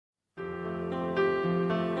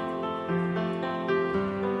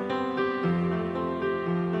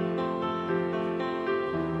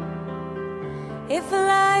If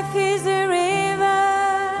life is a river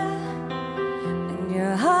and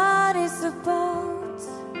your heart is a boat,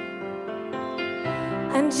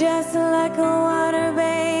 and just like a water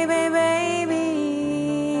baby, baby,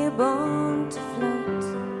 you're born to float.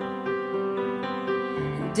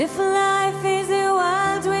 And if life is a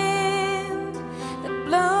wild wind that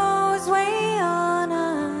blows way on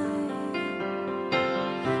high,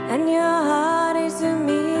 and your heart is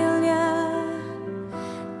Amelia,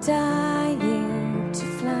 dying to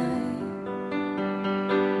fly,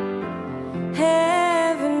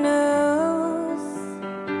 heaven knows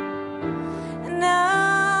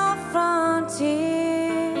no frontiers,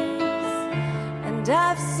 and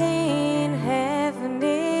I've seen heaven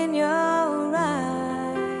in your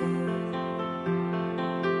eyes.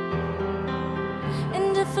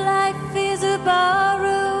 And if life is a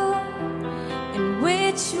ballroom in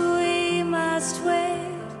which we must wait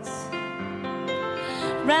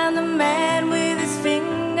round the man with his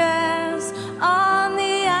fingers on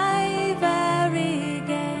the ivory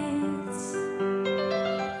gates,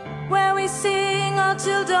 where we sing all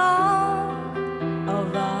till dawn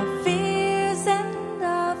of our fears and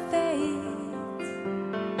our faith,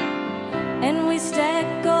 and we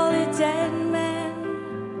stack all the dead men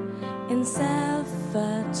in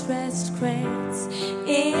self-addressed crates.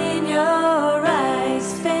 In your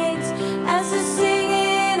eyes fate as the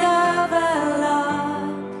singing of a lark,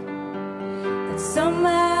 that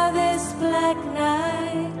somehow this black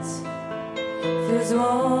night feels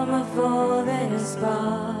warmer for the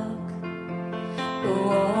spark,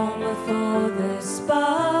 warmer for the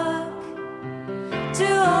spark, to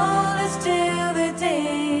hold us till the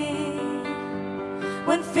day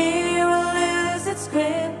when fear will lose its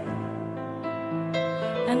grip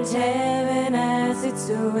and heaven has its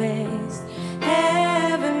ways.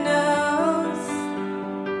 Heaven knows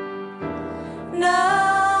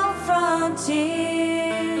no frontiers,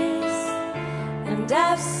 and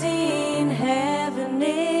I've seen heaven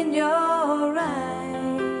in your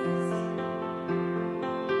eyes.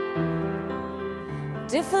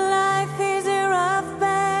 And if life is a rough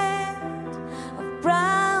band of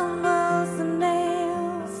brown balls and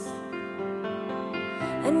nails,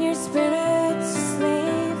 and your spirit's a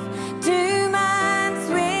slave to man's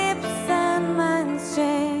whips and man's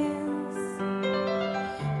chains,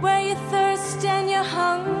 where you thirst and you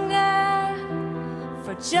hunger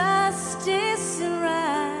for justice and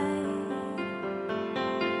right,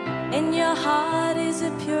 and your heart is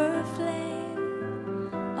a pure flame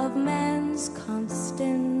of man's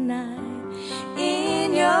constant night.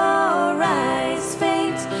 In your eyes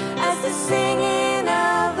faint as the singing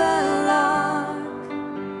of a lark,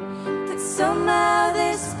 that somehow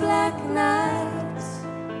this black night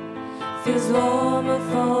feels warmer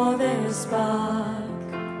for the spark,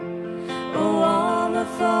 warmer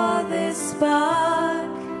for the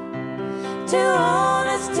spark, to hold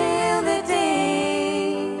us till the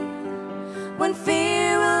day when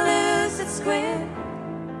fear will lose its grip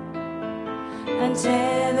and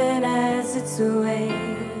heaven has its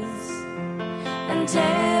ways, and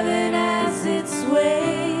heaven has its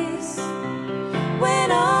ways,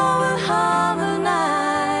 when all will harmonize,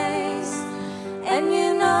 and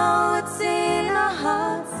you know it's in our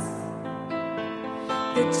hearts,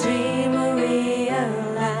 the dream will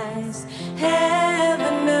realize.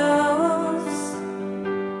 Heaven knows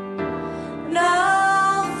no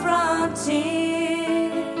frontiers,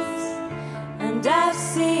 and I've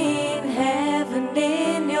seen heaven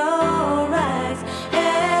in your eyes.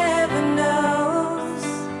 Heaven knows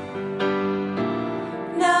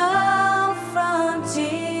no frontiers,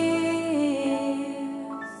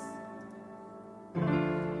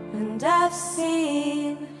 and I've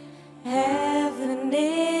seen heaven.